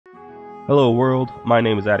Hello world, my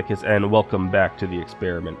name is Atticus and welcome back to The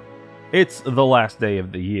Experiment. It's the last day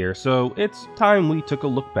of the year, so it's time we took a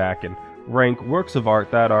look back and rank works of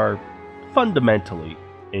art that are fundamentally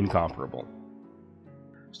incomparable.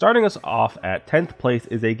 Starting us off at 10th place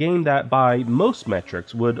is a game that by most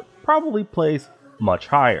metrics would probably place much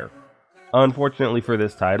higher. Unfortunately for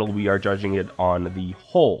this title, we are judging it on the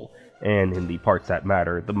whole, and in the parts that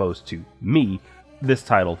matter the most to me, this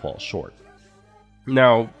title falls short.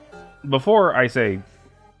 Now, before I say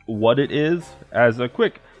what it is, as a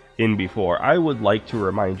quick in-before, I would like to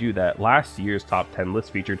remind you that last year's top 10 list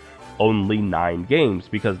featured only 9 games,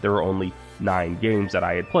 because there were only 9 games that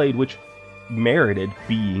I had played which merited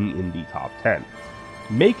being in the top 10.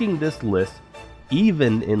 Making this list,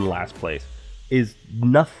 even in last place, is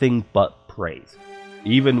nothing but praise,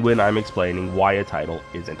 even when I'm explaining why a title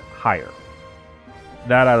isn't higher.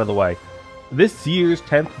 That out of the way, this year's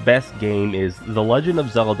 10th best game is The Legend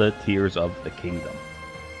of Zelda: Tears of the Kingdom.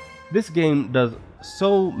 This game does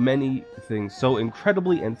so many things so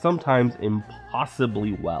incredibly and sometimes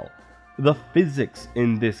impossibly well. The physics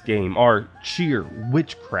in this game are sheer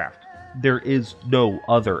witchcraft. There is no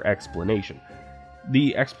other explanation.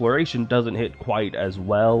 The exploration doesn't hit quite as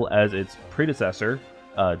well as its predecessor,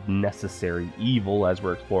 a necessary evil as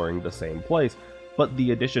we're exploring the same place, but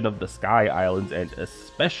the addition of the Sky Islands and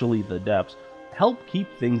especially the depths help keep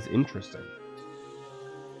things interesting.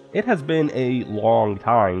 It has been a long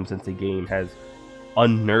time since a game has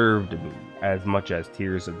unnerved me as much as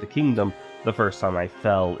Tears of the Kingdom the first time I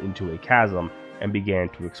fell into a chasm and began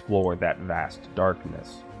to explore that vast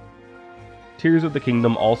darkness. Tears of the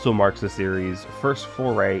Kingdom also marks the series' first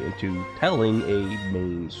foray into telling a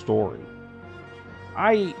main story.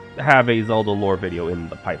 I have a Zelda lore video in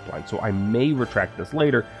the pipeline, so I may retract this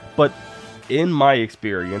later, but in my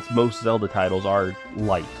experience, most Zelda titles are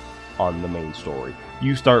light on the main story.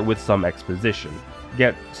 You start with some exposition,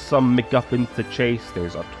 get some MacGuffins to chase,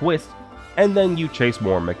 there's a twist, and then you chase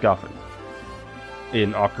more MacGuffins.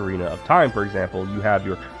 In Ocarina of Time, for example, you have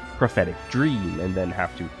your prophetic dream, and then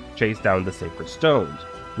have to chase down the sacred stones.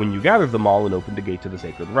 When you gather them all and open the gate to the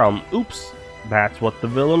sacred realm, oops, that's what the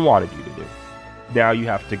villain wanted you to do. Now you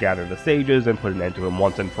have to gather the sages and put an end to him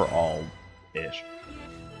once and for all-ish.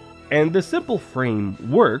 And this simple frame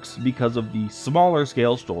works because of the smaller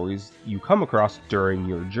scale stories you come across during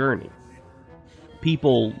your journey.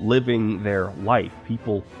 People living their life,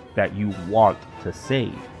 people that you want to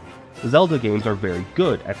save. Zelda games are very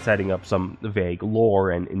good at setting up some vague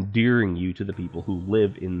lore and endearing you to the people who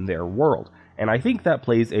live in their world, and I think that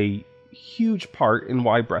plays a huge part in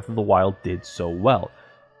why Breath of the Wild did so well.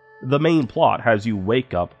 The main plot has you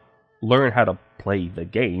wake up, learn how to play the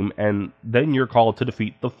game, and then you're called to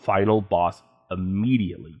defeat the final boss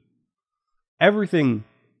immediately. Everything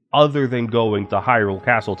other than going to Hyrule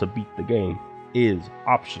Castle to beat the game is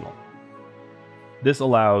optional. This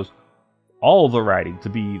allows all the writing to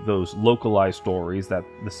be those localized stories that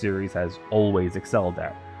the series has always excelled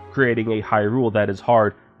at, creating a Hyrule that is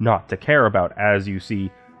hard not to care about as you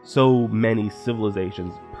see so many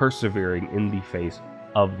civilizations persevering in the face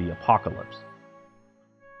of the apocalypse.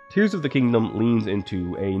 Tears of the Kingdom leans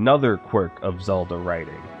into another quirk of Zelda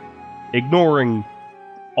writing, ignoring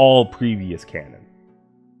all previous canon.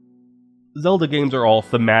 Zelda games are all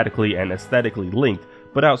thematically and aesthetically linked,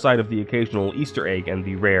 but outside of the occasional Easter egg and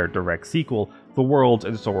the rare direct sequel, the worlds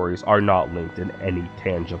and stories are not linked in any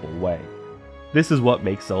tangible way. This is what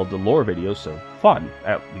makes Zelda lore videos so fun,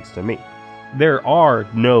 at least to me. There are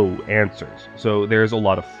no answers, so there's a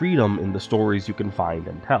lot of freedom in the stories you can find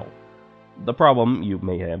and tell. The problem, you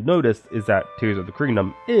may have noticed, is that Tears of the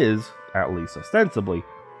Kingdom is, at least ostensibly,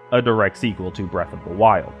 a direct sequel to Breath of the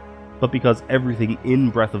Wild. But because everything in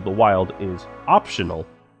Breath of the Wild is optional,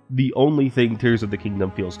 the only thing Tears of the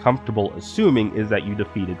Kingdom feels comfortable assuming is that you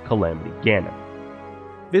defeated Calamity Ganon.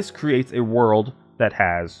 This creates a world that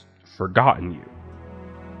has forgotten you.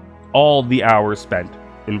 All the hours spent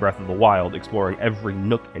in Breath of the Wild exploring every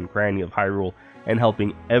nook and cranny of Hyrule and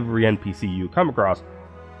helping every NPC you come across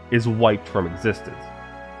is wiped from existence.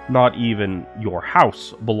 Not even your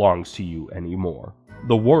house belongs to you anymore.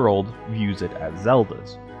 The world views it as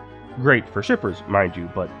Zelda's. Great for shippers, mind you,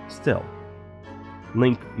 but still.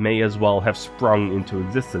 Link may as well have sprung into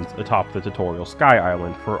existence atop the tutorial Sky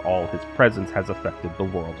Island for all his presence has affected the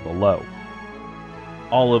world below.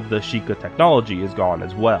 All of the Sheikah technology is gone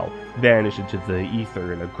as well, vanished into the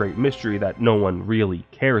ether in a great mystery that no one really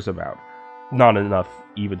cares about, not enough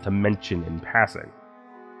even to mention in passing.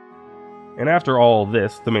 And after all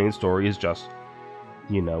this, the main story is just,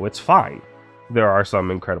 it's fine. There are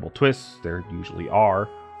some incredible twists, there usually are.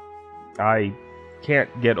 I can't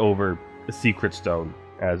get over the Secret Stone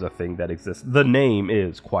as a thing that exists. The name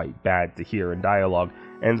is quite bad to hear in dialogue,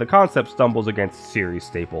 and the concept stumbles against series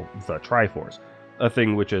staple, the Triforce, a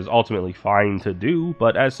thing which is ultimately fine to do,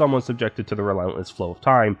 but as someone subjected to the relentless flow of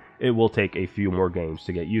time, it will take a few more games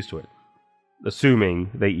to get used to it,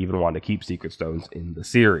 assuming they even want to keep Secret Stones in the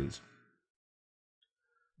series.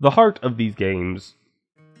 The heart of these games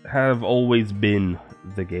have always been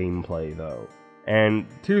the gameplay, though, and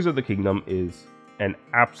Tears of the Kingdom is an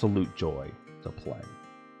absolute joy to play.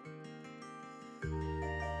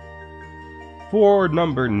 For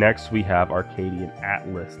number next, we have Arcadian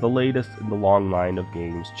Atlas, the latest in the long line of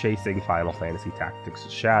games chasing Final Fantasy Tactics'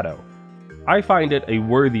 shadow. I find it a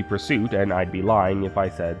worthy pursuit, and I'd be lying if I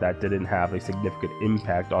said that didn't have a significant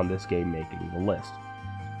impact on this game making the list.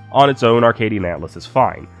 On its own, Arcadian Atlas is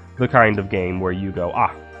fine, the kind of game where you go,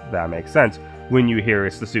 that makes sense, when you hear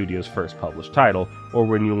it's the studio's first published title, or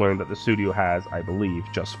when you learn that the studio has, I believe,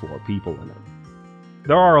 just 4 people in it.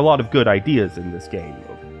 There are a lot of good ideas in this game.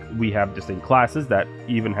 We have distinct classes that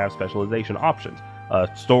even have specialization options, a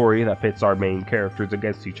story that pits our main characters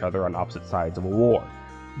against each other on opposite sides of a war.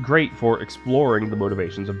 Great for exploring the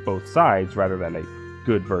motivations of both sides rather than a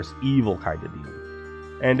good versus evil kind of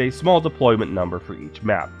deal. And a small deployment number for each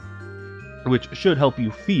map, which should help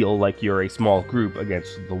you feel like you're a small group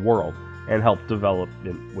against the world, and help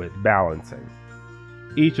development with balancing.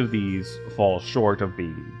 Each of these falls short of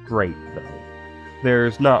being great, though.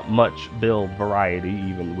 There's not much build variety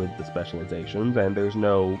even with the specializations, and there's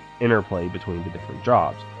no interplay between the different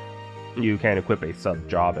jobs. You can equip a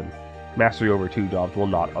sub-job, and mastery over 2 jobs will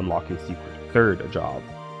not unlock a secret 3rd job.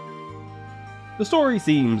 The story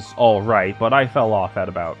seems alright, but I fell off at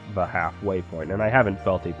about the halfway point, and I haven't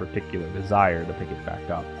felt a particular desire to pick it back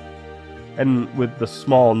up. And with the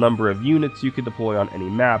small number of units you could deploy on any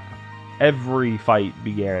map, every fight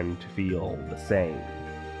began to feel the same.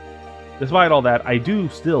 Despite all that, I do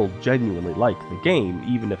still genuinely like the game,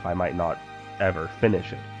 even if I might not ever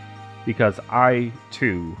finish it, because I,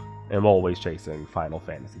 too, am always chasing Final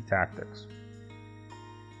Fantasy Tactics.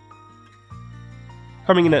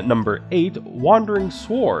 Coming in at number 8, Wandering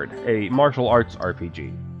Sword, a martial arts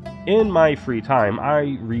RPG. In my free time,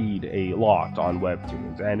 I read a lot on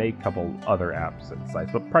webtoons and a couple other apps and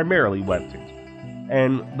sites, but primarily webtoons.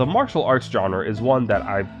 And the martial arts genre is one that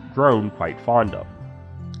I've grown quite fond of.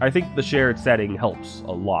 I think the shared setting helps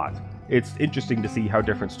a lot. It's interesting to see how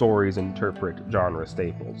different stories interpret genre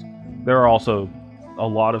staples. There are also a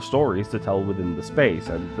lot of stories to tell within the space,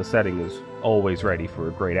 and the setting is always ready for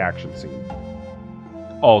a great action scene.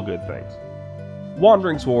 All good things.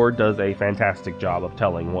 Wandering Sword does a fantastic job of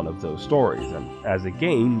telling one of those stories, and as a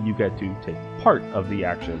game, you get to take part of the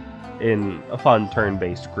action in a fun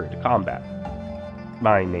turn-based grid combat.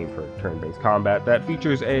 My name for turn-based combat that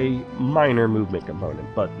features a minor movement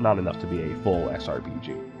component, but not enough to be a full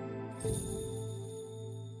SRPG.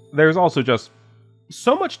 There's also just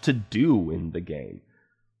so much to do in the game.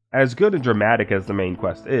 As good and dramatic as the main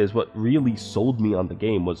quest is, what really sold me on the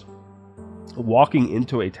game was walking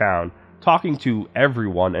into a town, talking to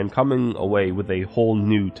everyone, and coming away with a whole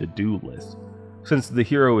new to-do list, since the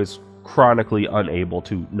hero is chronically unable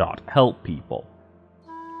to not help people.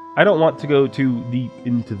 I don't want to go too deep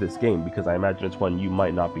into this game because I imagine it's one you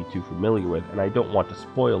might not be too familiar with, and I don't want to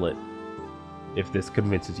spoil it if this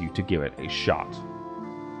convinces you to give it a shot.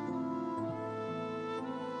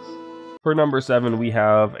 For number 7, we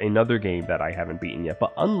have another game that I haven't beaten yet,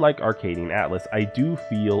 but unlike Arcadian Atlas, I do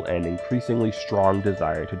feel an increasingly strong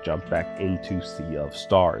desire to jump back into Sea of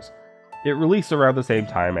Stars. It released around the same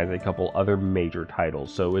time as a couple other major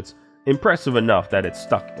titles, so it's impressive enough that it's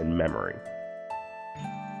stuck in memory.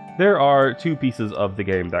 There are 2 pieces of the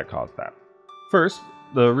game that caused that. First,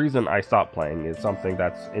 the reason I stopped playing is something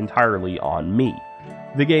that's entirely on me.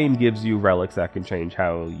 The game gives you relics that can change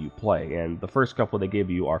how you play, and the first couple they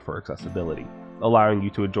give you are for accessibility, allowing you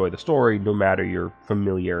to enjoy the story no matter your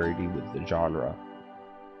familiarity with the genre.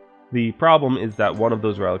 The problem is that one of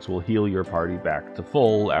those relics will heal your party back to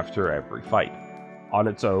full after every fight. On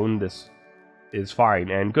its own, this is fine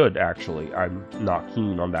and good, actually. I'm not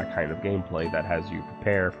keen on that kind of gameplay that has you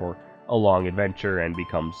prepare for a long adventure and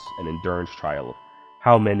becomes an endurance trial of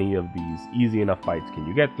how many of these easy enough fights can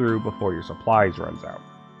you get through before your supplies runs out.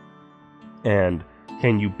 And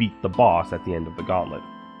can you beat the boss at the end of the gauntlet?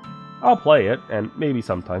 I'll play it, and maybe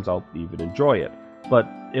sometimes I'll even enjoy it, but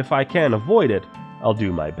if I can avoid it, I'll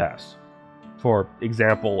do my best. For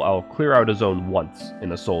example, I'll clear out a zone once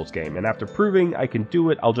in a Souls game, and after proving I can do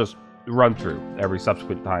it, I'll just run through every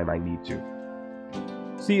subsequent time I need to.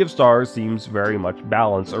 Sea of Stars seems very much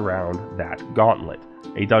balanced around that gauntlet.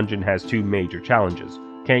 A dungeon has 2 major challenges.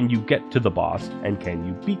 Can you get to the boss, and can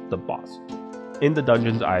you beat the boss? In the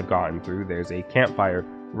dungeons I've gotten through, there's a campfire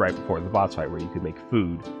right before the boss fight where you can make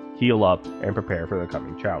food, heal up, and prepare for the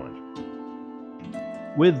coming challenge.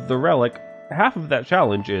 With the relic, half of that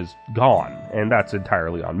challenge is gone, and that's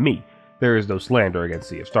entirely on me. There is no slander against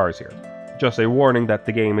Sea of Stars here. Just a warning that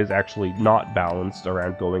the game is actually not balanced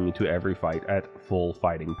around going into every fight at full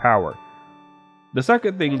fighting power. The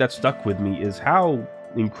second thing that stuck with me is how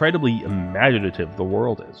incredibly imaginative the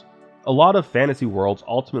world is. A lot of fantasy worlds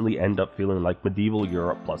ultimately end up feeling like medieval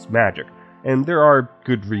Europe plus magic, and there are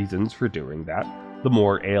good reasons for doing that. The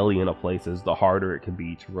more alien a place is, the harder it can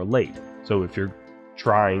be to relate. So if you're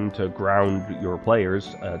trying to ground your players,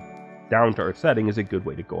 a down-to-earth setting is a good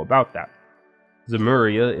way to go about that.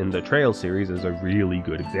 Zemuria in the Trail series is a really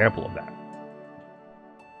good example of that.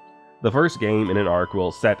 The first game in an arc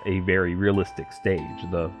will set a very realistic stage.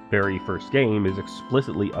 The very first game is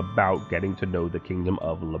explicitly about getting to know the kingdom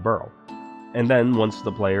of Liberl. And then, once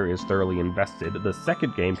the player is thoroughly invested, the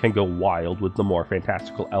second game can go wild with the more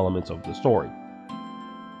fantastical elements of the story.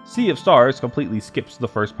 Sea of Stars completely skips the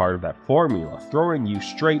first part of that formula, throwing you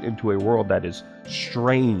straight into a world that is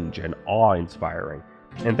strange and awe-inspiring.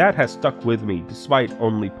 And that has stuck with me despite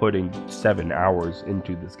only putting 7 hours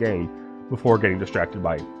into this game before getting distracted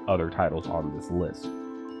by other titles on this list.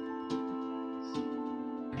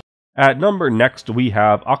 At number next, we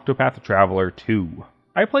have Octopath Traveler 2.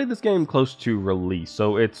 I played this game close to release,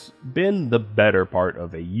 so it's been the better part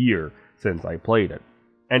of a year since I played it.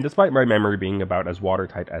 And despite my memory being about as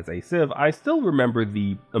watertight as a sieve, I still remember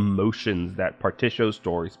the emotions that Particho's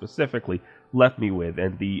story specifically left me with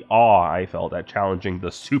and the awe I felt at challenging the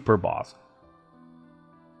super boss.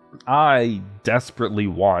 I desperately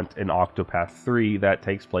want an Octopath 3 that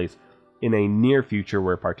takes place in a near future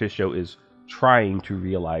where Particho is trying to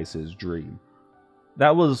realize his dream.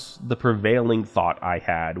 That was the prevailing thought I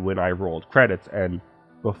had when I rolled credits, and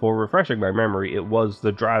before refreshing my memory, it was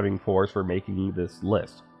the driving force for making this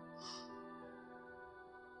list.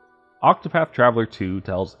 Octopath Traveler 2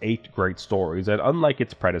 tells 8 great stories, and unlike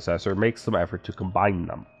its predecessor, makes some effort to combine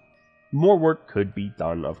them. More work could be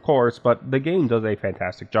done, of course, but the game does a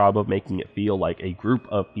fantastic job of making it feel like a group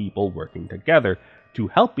of people working together to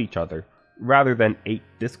help each other, rather than 8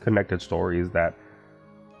 disconnected stories that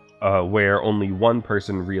where only one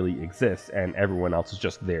person really exists and everyone else is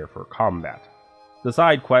just there for combat. The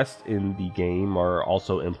side quests in the game are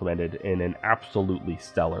also implemented in an absolutely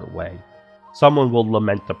stellar way. Someone will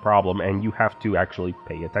lament a problem and you have to actually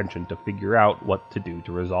pay attention to figure out what to do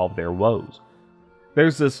to resolve their woes.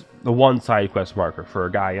 There's the one side quest marker for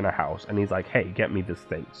a guy in a house, and he's like, hey, get me this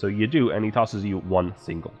thing. So you do, and he tosses you one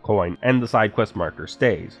single coin, and the side quest marker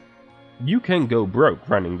stays. You can go broke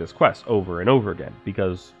running this quest over and over again,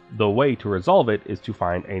 because the way to resolve it is to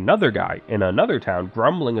find another guy in another town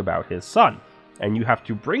grumbling about his son, and you have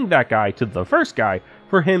to bring that guy to the first guy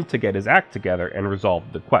for him to get his act together and resolve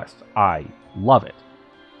the quest. I love it.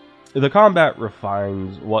 The combat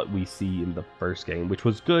refines what we see in the first game, which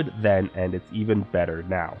was good then and it's even better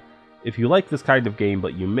now. If you like this kind of game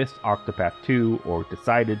but you missed Octopath 2 or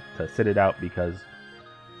decided to sit it out because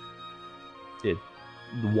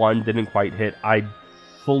one didn't quite hit, I'd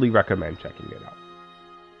fully recommend checking it out.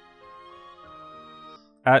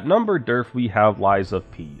 At number Derf we have Lies of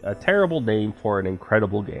P, a terrible name for an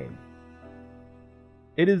incredible game.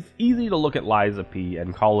 It is easy to look at Lies of P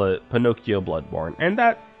and call it Pinocchio Bloodborne, and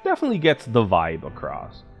that definitely gets the vibe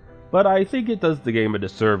across, but I think it does the game a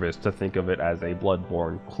disservice to think of it as a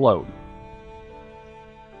Bloodborne clone.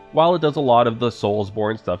 While it does a lot of the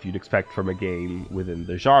Soulsborne stuff you'd expect from a game within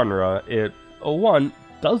the genre, it, 1,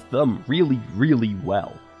 does them really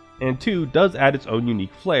well, and 2, does add its own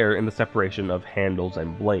unique flair in the separation of handles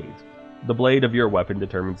and blades. The blade of your weapon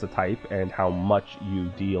determines the type and how much you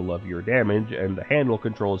deal of your damage, and the handle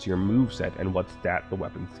controls your moveset and what stat the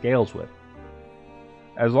weapon scales with.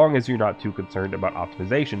 As long as you're not too concerned about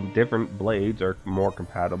optimization, different blades are more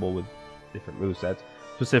compatible with different movesets,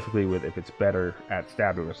 specifically with if it's better at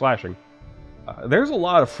stabbing or slashing. There's a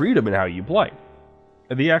lot of freedom in how you play.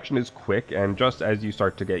 The action is quick, and just as you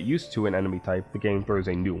start to get used to an enemy type, the game throws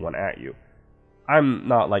a new one at you. I'm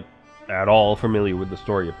not, at all familiar with the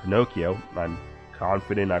story of Pinocchio. I'm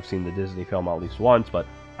confident I've seen the Disney film at least once, but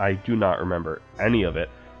I do not remember any of it.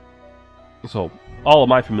 So, all of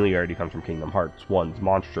my familiarity comes from Kingdom Hearts 1's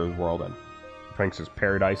Monsters World and Prince's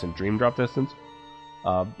Paradise and Dream Drop Distance.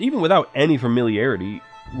 Even without any familiarity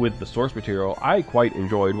with the source material, I quite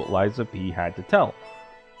enjoyed what Lies of P had to tell,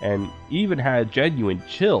 and even had genuine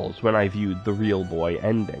chills when I viewed the Real Boy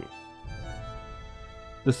ending.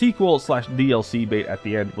 The sequel/DLC bait at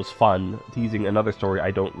the end was fun, teasing another story I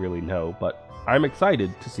don't really know, but I'm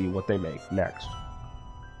excited to see what they make next.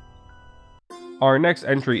 Our next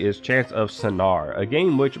entry is Chants of Sennaar, a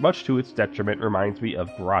game which, much to its detriment, reminds me of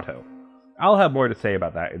Grotto. I'll have more to say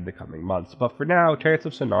about that in the coming months, but for now, Chants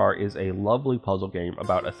of Sennaar is a lovely puzzle game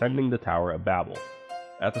about ascending the Tower of Babel.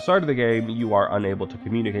 At the start of the game, you are unable to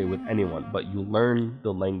communicate with anyone, but you learn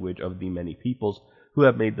the language of the many peoples who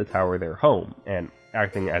have made the tower their home, and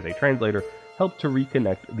acting as a translator, help to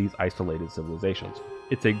reconnect these isolated civilizations.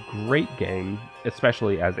 It's a great game,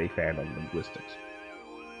 especially as a fan of linguistics.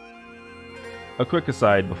 A quick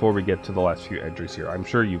aside before we get to the last few entries here, I'm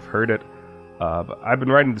sure you've heard it, but I've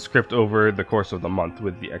been writing the script over the course of the month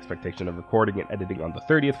with the expectation of recording and editing on the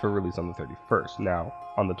 30th for release on the 31st. Now,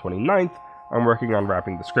 on the 29th, I'm working on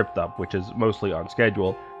wrapping the script up, which is mostly on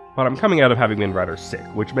schedule, but I'm coming out of having been rather sick,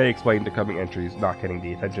 which may explain the coming entries not getting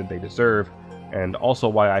the attention they deserve, and also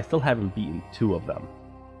why I still haven't beaten 2 of them.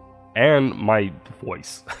 And my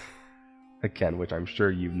voice. Again, which I'm sure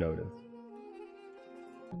you've noticed.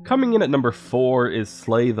 Coming in at number 4 is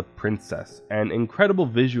Slay the Princess, an incredible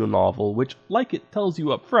visual novel which, like it tells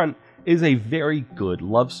you up front, is a very good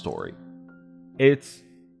love story. It's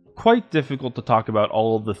quite difficult to talk about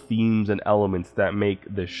all of the themes and elements that make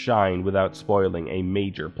this shine without spoiling a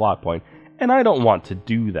major plot point, and I don't want to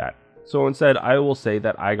do that. So instead, I will say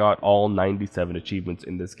that I got all 97 achievements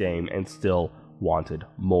in this game and still wanted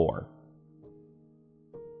more.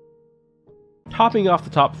 Topping off the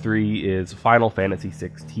top 3 is Final Fantasy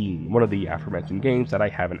XVI, one of the aforementioned games that I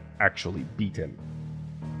haven't actually beaten.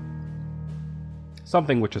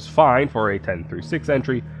 Something which is fine for a 10 through 6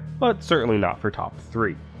 entry, but certainly not for top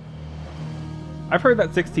 3. I've heard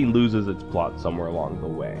that 16 loses its plot somewhere along the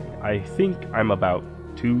way. I think I'm about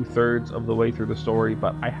 2/3 of the way through the story,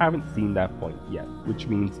 but I haven't seen that point yet, which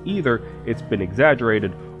means either it's been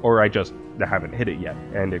exaggerated or I just haven't hit it yet,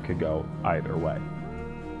 and it could go either way.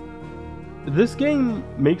 This game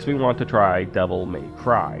makes me want to try Devil May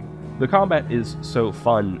Cry. The combat is so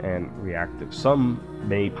fun and reactive. Some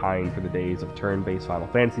may pine for the days of turn-based Final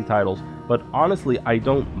Fantasy titles, but honestly I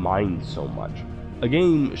don't mind so much. A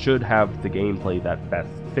game should have the gameplay that best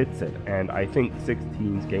fits it, and I think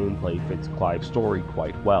 16's gameplay fits Clive's story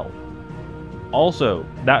quite well. Also,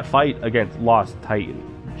 that fight against Lost Titan,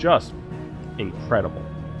 just incredible.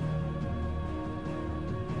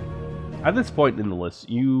 At this point in the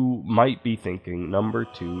list, you might be thinking number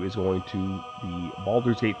 2 is going to be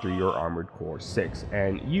Baldur's Gate 3 or Armored Core 6,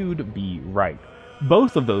 and you'd be right.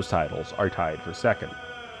 Both of those titles are tied for second.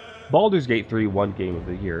 Baldur's Gate 3 won Game of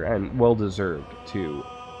the Year, and well deserved too.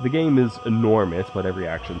 The game is enormous, but every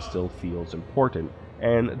action still feels important,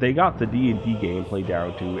 and they got the D&D gameplay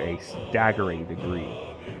down to a staggering degree.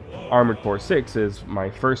 Armored Core 6 is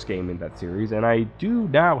my first game in that series, and I do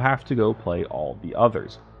now have to go play all the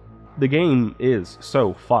others. The game is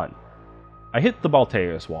so fun. I hit the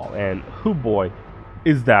Balteus wall, and oh boy,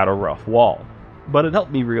 is that a rough wall. But it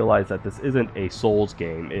helped me realize that this isn't a Souls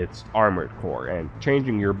game, it's Armored Core, and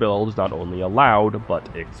changing your build is not only allowed,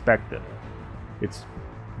 but expected. It's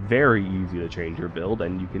very easy to change your build,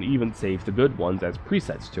 and you can even save the good ones as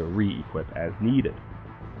presets to re-equip as needed.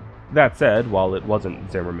 That said, while it wasn't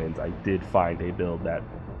Zimmerman's, I did find a build that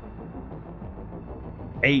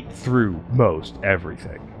ate through most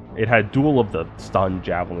everything. It had dual of the stun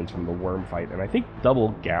javelins from the worm fight, and I think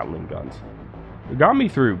double Gatling guns. It got me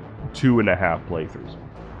through 2.5 playthroughs.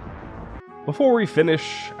 Before we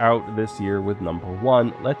finish out this year with number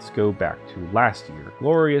 1, let's go back to last year,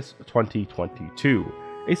 glorious 2022,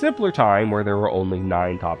 a simpler time where there were only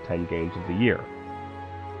 9 top 10 games of the year.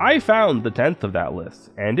 I found the 10th of that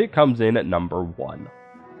list, and it comes in at number 1.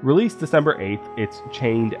 Released December 8th, it's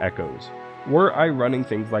Chained Echoes. Were I running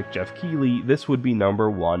things like Jeff Keighley, this would be number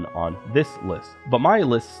 1 on this list, but my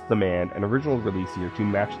lists demand an original release year to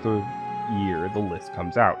match the year the list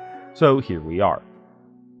comes out, so here we are.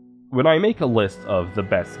 When I make a list of the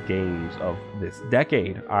best games of this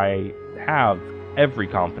decade, I have every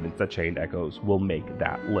confidence that Chained Echoes will make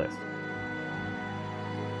that list.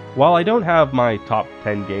 While I don't have my top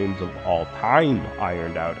 10 games of all time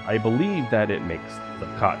ironed out, I believe that it makes the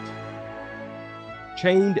cut.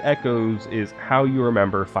 Chained Echoes is how you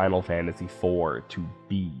remember Final Fantasy IV to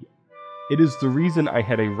be. It is the reason I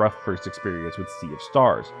had a rough first experience with Sea of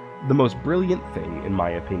Stars. The most brilliant thing, in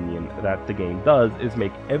my opinion, that the game does is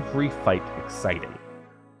make every fight exciting.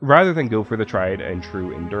 Rather than go for the tried and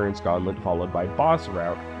true endurance gauntlet followed by boss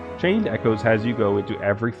route, Chained Echoes has you go into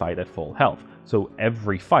every fight at full health, so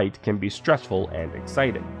every fight can be stressful and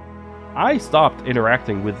exciting. I stopped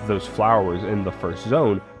interacting with those flowers in the first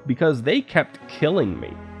zone because they kept killing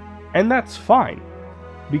me. And that's fine,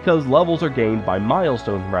 because levels are gained by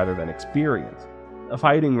milestones rather than experience.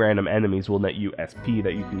 Fighting random enemies will net you SP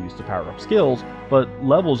that you can use to power up skills, but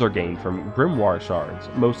levels are gained from Grimoire shards,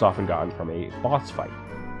 most often gotten from a boss fight.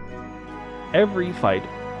 Every fight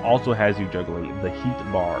also has you juggling the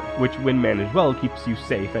heat bar, which when managed well keeps you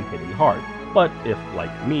safe and hitting hard, but if,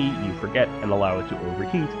 like me, you forget and allow it to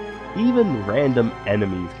overheat, even random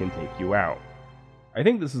enemies can take you out. I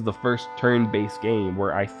think this is the first turn-based game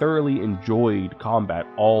where I thoroughly enjoyed combat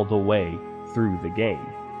all the way through the game.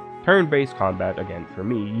 Turn-based combat, again, for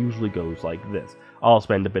me, usually goes like this. I'll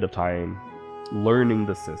spend a bit of time learning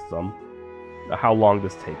the system. How long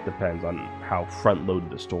this takes depends on how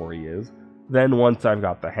front-loaded the story is. Then once I've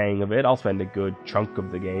got the hang of it, I'll spend a good chunk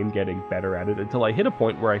of the game getting better at it until I hit a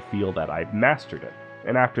point where I feel that I've mastered it.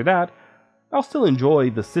 And after that, I'll still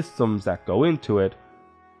enjoy the systems that go into it,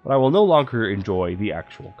 but I will no longer enjoy the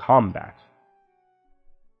actual combat.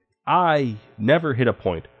 I never hit a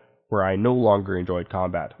point where I no longer enjoyed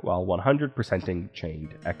combat while 100%ing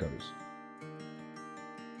Chained Echoes.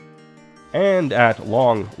 And at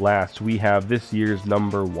long last, we have this year's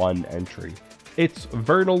number 1 entry. It's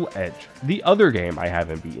Vernal Edge, the other game I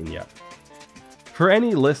haven't beaten yet. For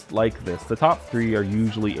any list like this, the top 3 are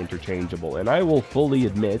usually interchangeable, and I will fully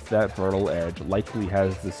admit that Vernal Edge likely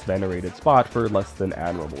has this venerated spot for less than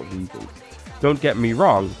admirable reasons. Don't get me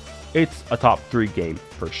wrong, it's a top 3 game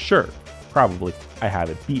for sure. Probably I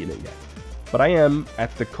haven't beaten it yet. But I am,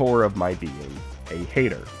 at the core of my being, a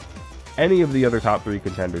hater. Any of the other top 3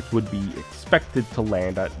 contenders would be expected to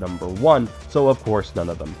land at number 1, so of course none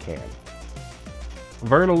of them can.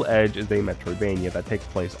 Vernal Edge is a Metroidvania that takes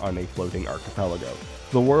place on a floating archipelago.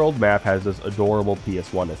 The world map has this adorable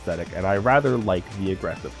PS1 aesthetic, and I rather like the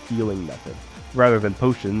aggressive healing method. Rather than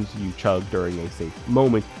potions you chug during a safe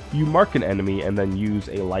moment, you mark an enemy and then use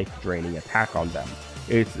a life-draining attack on them.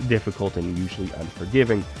 It's difficult and usually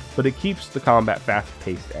unforgiving, but it keeps the combat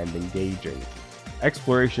fast-paced and engaging.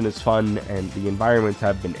 Exploration is fun, and the environments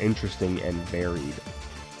have been interesting and varied.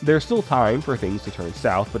 There's still time for things to turn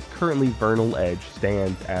south, but currently Vernal Edge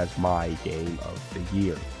stands as my game of the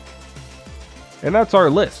year. And that's our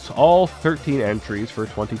list, all 13 entries for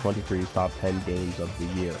 2023's top 10 games of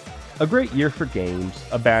the year. A great year for games,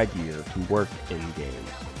 a bad year to work in games.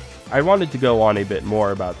 I wanted to go on a bit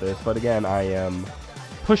more about this, but again, I am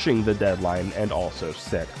pushing the deadline and also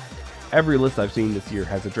sick. Every list I've seen this year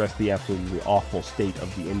has addressed the absolutely awful state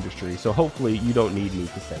of the industry, so hopefully you don't need me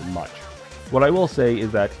to say much. What I will say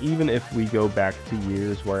is that even if we go back to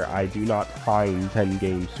years where I do not find 10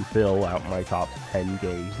 games to fill out my top 10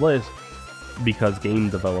 games list, because game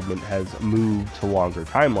development has moved to longer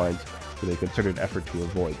timelines with a concerted effort to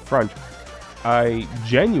avoid crunch, I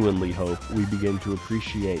genuinely hope we begin to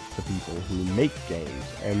appreciate the people who make games,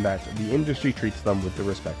 and that the industry treats them with the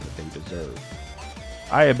respect that they deserve.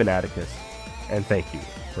 I have been Atticus, and thank you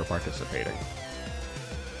for participating.